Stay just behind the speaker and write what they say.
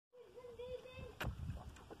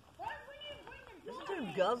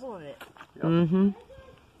guzzling it. Yep. Mm-hmm.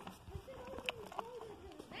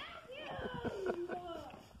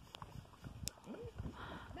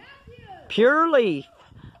 Pure Leaf.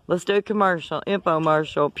 Let's do a commercial,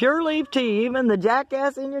 infomercial. Pure Leaf tea. Even the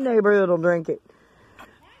jackass in your neighborhood will drink it.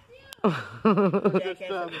 Jackass in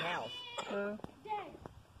your house.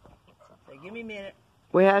 Say, give me a minute.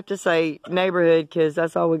 We have to say neighborhood because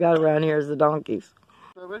that's all we got around here is the donkeys.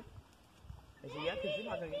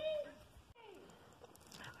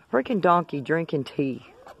 Freaking donkey drinking tea.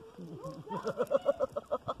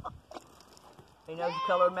 He knows the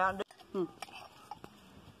color of Mountain Dew.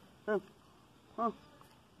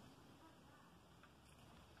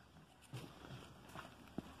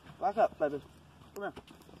 Back up, baby. Come here.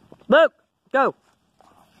 Luke, go.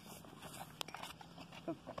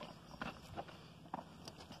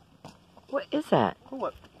 What is that? Cool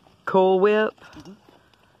Whip. Cool Whip. Mm-hmm.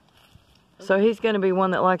 So he's going to be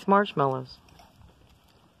one that likes marshmallows.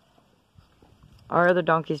 Our other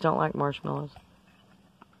donkeys don't like marshmallows.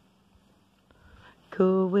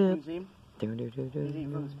 Cool Whip. You see him? Do, do, do, do. He's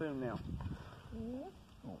eating from the spoon now.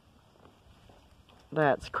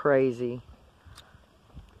 That's crazy.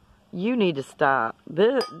 You need to stop.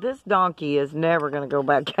 This donkey is never going to go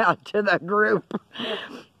back out to the group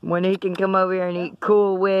when he can come over here and eat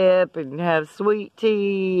Cool Whip and have sweet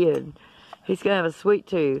tea, and he's going to have a sweet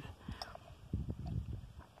tooth.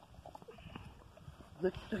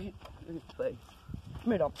 Look at his face.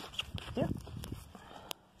 Come here, dog. Here.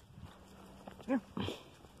 Here.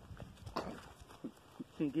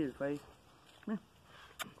 Can you get his face? Come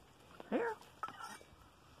here. Here.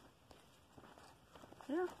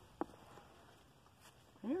 Here.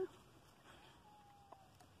 Here.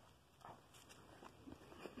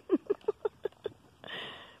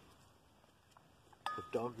 The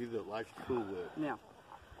donkey that likes Cool Whip. Now,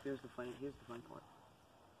 here's the fun part.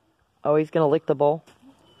 Oh, he's going to lick the bowl?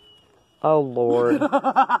 Oh, Lord.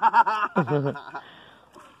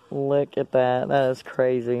 Look at that. That is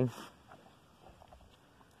crazy.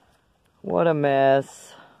 What a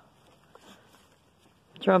mess.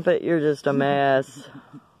 Trumpet, you're just a mess.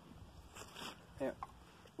 Here,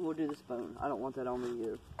 we'll do the spoon. I don't want that on me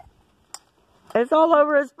either. It's all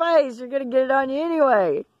over his face. You're going to get it on you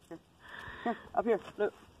anyway. Here, up here,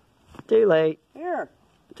 look. Too late. Here.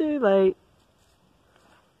 Too late.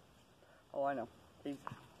 Oh, I know. Here.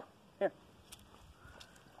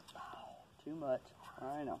 Oh, too much.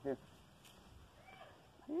 I know. Here.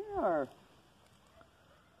 Here.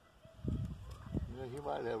 Yeah, he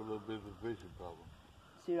might have a little bit of a vision problem.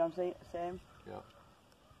 See what I'm saying, Sam? Yeah.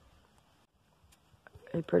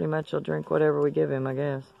 He pretty much will drink whatever we give him, I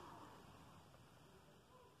guess.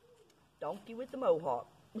 Donkey with the mohawk.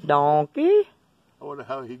 Donkey? I wonder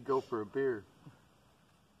how he'd go for a beer.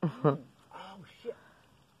 Oh, shit.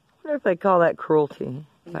 I wonder if they call that cruelty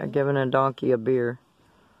by giving a donkey a beer.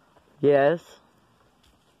 Yes.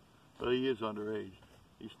 But he is underage.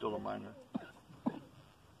 He's still a minor.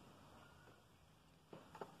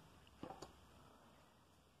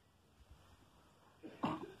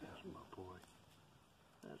 That's my boy.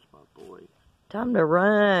 That's my boy. Time to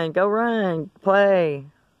run. Go run. Play.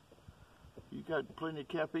 You got plenty of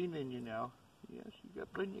caffeine in you now. Yes, you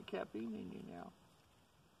got plenty of caffeine in you now.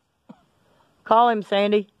 Call him,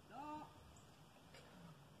 Sandy.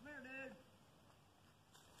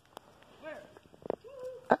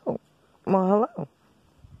 Oh, well, hello.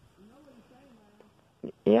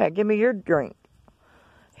 Yeah, give me your drink.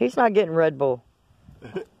 He's not getting Red Bull.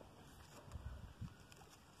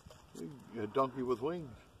 A donkey with wings.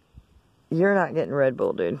 You're not getting Red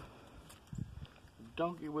Bull, dude.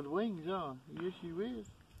 Donkey with wings, huh? Yes, you is.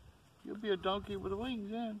 You'll be a donkey with wings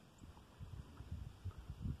then.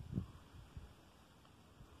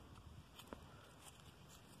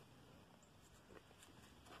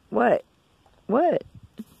 What? What?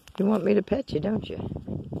 You want me to pet you, don't you?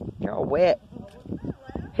 You're all wet.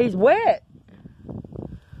 He's wet.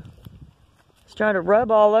 He's trying to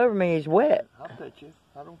rub all over me. He's wet. I'll pet you.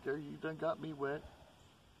 I don't care. You done got me wet.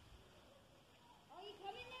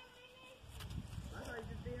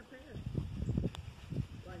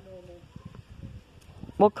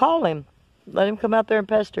 Well, call him. Let him come out there and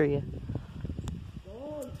pester you.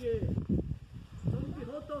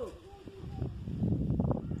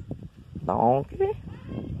 Donkey?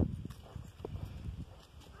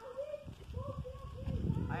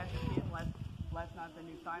 I asked the kids last night if they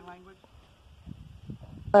knew sign language.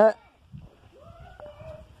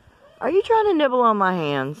 Are you trying to nibble on my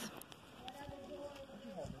hands?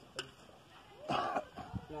 No, I'm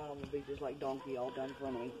gonna be just like donkey all done in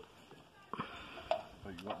front of me. Oh,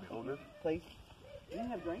 you want me to hold it? Please. You can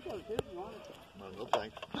have drink soda too if you want it. No, no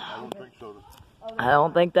thanks. I don't drink soda. I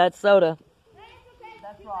don't think that's soda.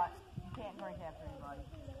 That's right. You can't drink after anybody.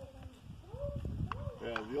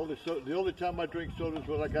 Yeah, the only time I drink soda is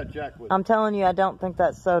when I got Jack with. I'm telling you, I don't think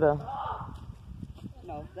that's soda.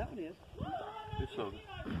 No, that one is. It's soda.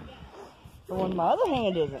 The one in my other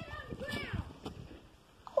hand isn't.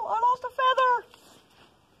 Oh, I lost a feather.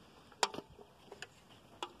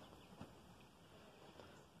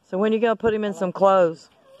 So when you gonna put him in some clothes?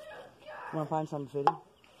 You want to find something fitting?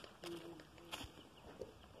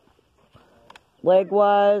 Leg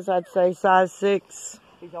wise, I'd say size 6.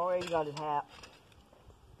 He's already got his hat.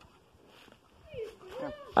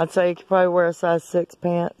 I'd say you could probably wear a size 6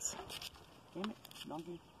 pants. Damn it,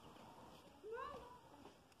 donkey.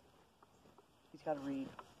 He's got to read.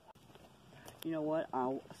 You know what?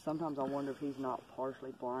 Sometimes I wonder if he's not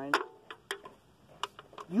partially blind.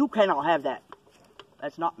 You cannot have that.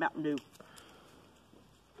 That's not Mountain Dew.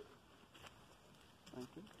 Thank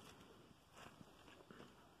you.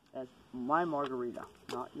 That's my margarita,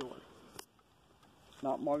 not yours.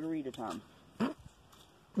 Not margarita time.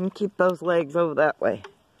 You keep those legs over that way.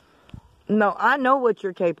 No, I know what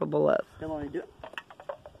you're capable of. He'll only do it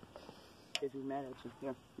if he's mad at you.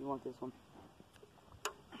 Here, you want this one?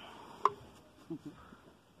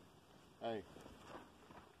 Hey,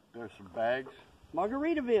 there's some bags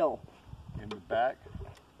Margaritaville. in the back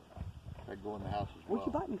that go in the house as well.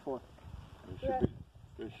 What'd you buy me for?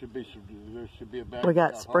 There should be a bag. We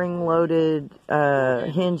got spring-loaded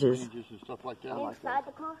hinges. Hinges and stuff like that. Inside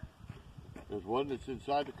the car? There's one that's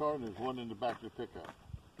inside the car and there's one in the back of the pickup.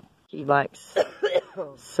 He likes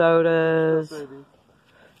sodas. Baby.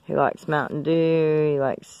 He likes Mountain Dew. He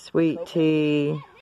likes sweet tea.